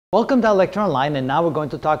Welcome to electron and now we're going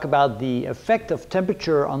to talk about the effect of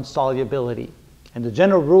temperature on solubility. And the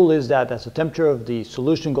general rule is that as the temperature of the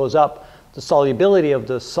solution goes up, the solubility of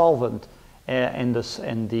the solvent and the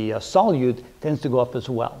solute tends to go up as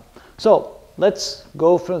well. So let's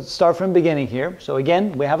start from the beginning here. So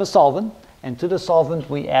again, we have a solvent, and to the solvent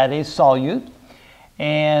we add a solute.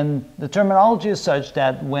 And the terminology is such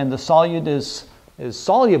that when the solute is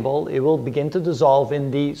soluble, it will begin to dissolve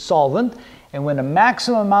in the solvent. And when the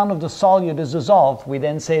maximum amount of the solute is dissolved, we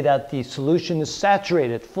then say that the solution is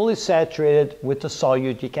saturated, fully saturated with the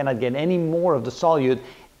solute. You cannot get any more of the solute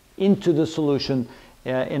into the solution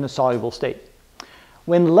in a soluble state.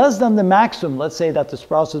 When less than the maximum, let's say that this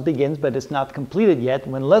process begins, but it's not completed yet.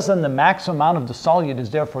 When less than the maximum amount of the solute is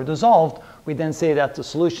therefore dissolved, we then say that the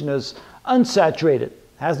solution is unsaturated.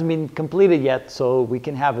 Hasn't been completed yet, so we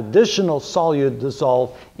can have additional solute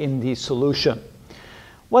dissolve in the solution.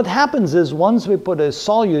 What happens is once we put a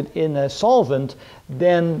solute in a solvent,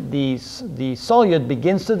 then the solute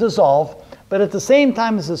begins to dissolve, but at the same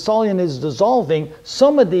time as the solute is dissolving,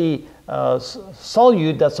 some of the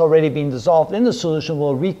solute that's already been dissolved in the solution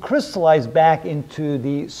will recrystallize back into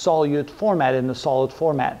the solute format, in the solid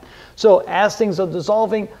format. So as things are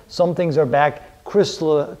dissolving, some things are back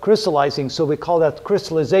crystallizing, so we call that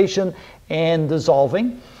crystallization and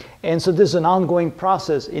dissolving. And so this is an ongoing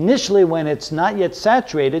process. Initially, when it's not yet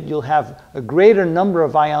saturated, you'll have a greater number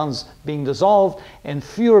of ions being dissolved and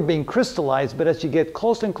fewer being crystallized. But as you get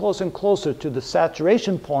closer and closer and closer to the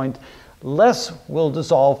saturation point, less will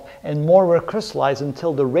dissolve and more will crystallize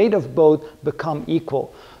until the rate of both become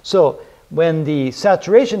equal. So when the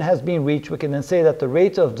saturation has been reached, we can then say that the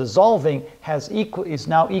rate of dissolving is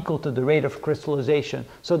now equal to the rate of crystallization.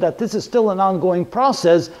 So that this is still an ongoing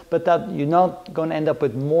process, but that you're not going to end up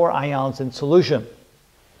with more ions in solution.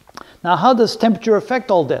 Now, how does temperature affect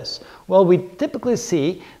all this? Well, we typically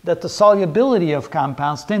see that the solubility of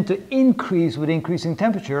compounds tend to increase with increasing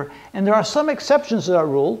temperature, and there are some exceptions to that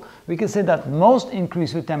rule. We can say that most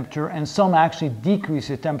increase with temperature and some actually decrease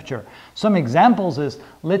with temperature. Some examples is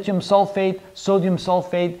lithium sulfate, sodium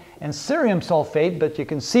sulfate, and cerium sulfate, but you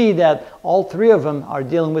can see that all three of them are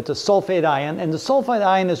dealing with the sulfate ion, and the sulfate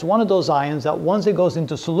ion is one of those ions that once it goes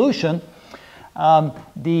into solution,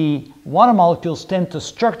 the water molecules tend to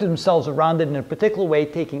structure themselves around it in a particular way,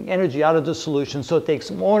 taking energy out of the solution. So it takes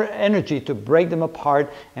more energy to break them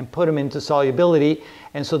apart and put them into solubility.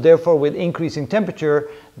 And so therefore, with increasing temperature,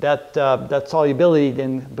 that solubility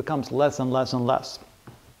then becomes less and less and less.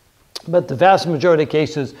 But the vast majority of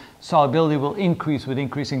cases, solubility will increase with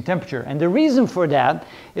increasing temperature. And the reason for that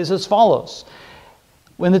is as follows.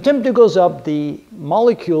 When the temperature goes up, the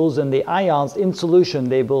molecules and the ions in solution,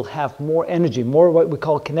 they will have more energy, more what we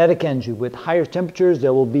call kinetic energy. With higher temperatures, they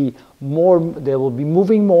will be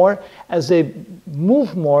moving more. As they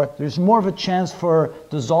move more, there's more of a chance for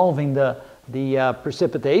dissolving the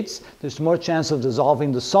precipitates. There's more chance of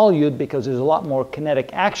dissolving the solute because there's a lot more kinetic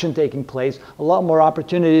action taking place, a lot more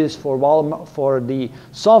opportunities for the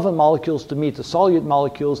solvent molecules to meet the solute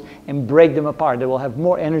molecules and break them apart. They will have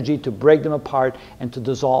more energy to break them apart and to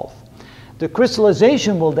dissolve. The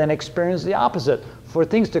crystallization will then experience the opposite. For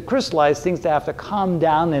things to crystallize, things have to calm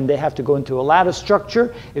down and they have to go into a lattice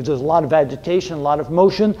structure. If there's a lot of agitation, a lot of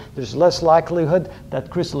motion, there's less likelihood that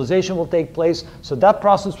crystallization will take place. So that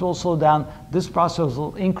process will slow down. This process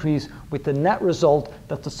will increase with the net result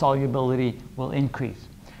that the solubility will increase.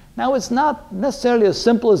 Now, it's not necessarily as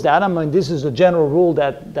simple as that. I mean, this is a general rule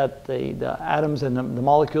that the atoms and the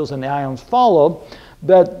molecules and the ions follow.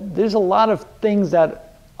 But there's a lot of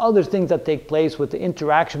other things that take place with the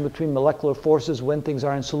interaction between molecular forces when things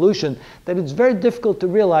are in solution, that it's very difficult to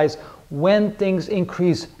realize when things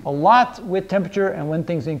increase a lot with temperature and when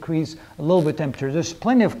things increase a little with temperature. There's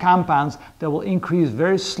plenty of compounds that will increase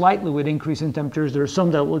very slightly with increasing temperatures. There are some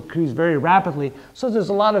that will increase very rapidly. So there's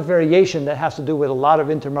a lot of variation that has to do with a lot of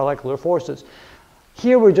intermolecular forces.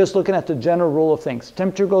 Here we're just looking at the general rule of things.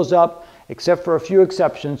 Temperature goes up, except for a few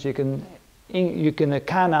exceptions. You can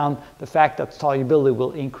count on the fact that solubility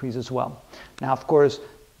will increase as well. Now, of course,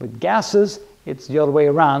 with gases, it's the other way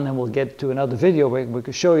around, and we'll get to another video where we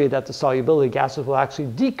can show you that the solubility of gases will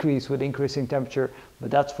actually decrease with increasing temperature,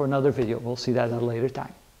 but that's for another video. We'll see that at a later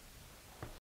time.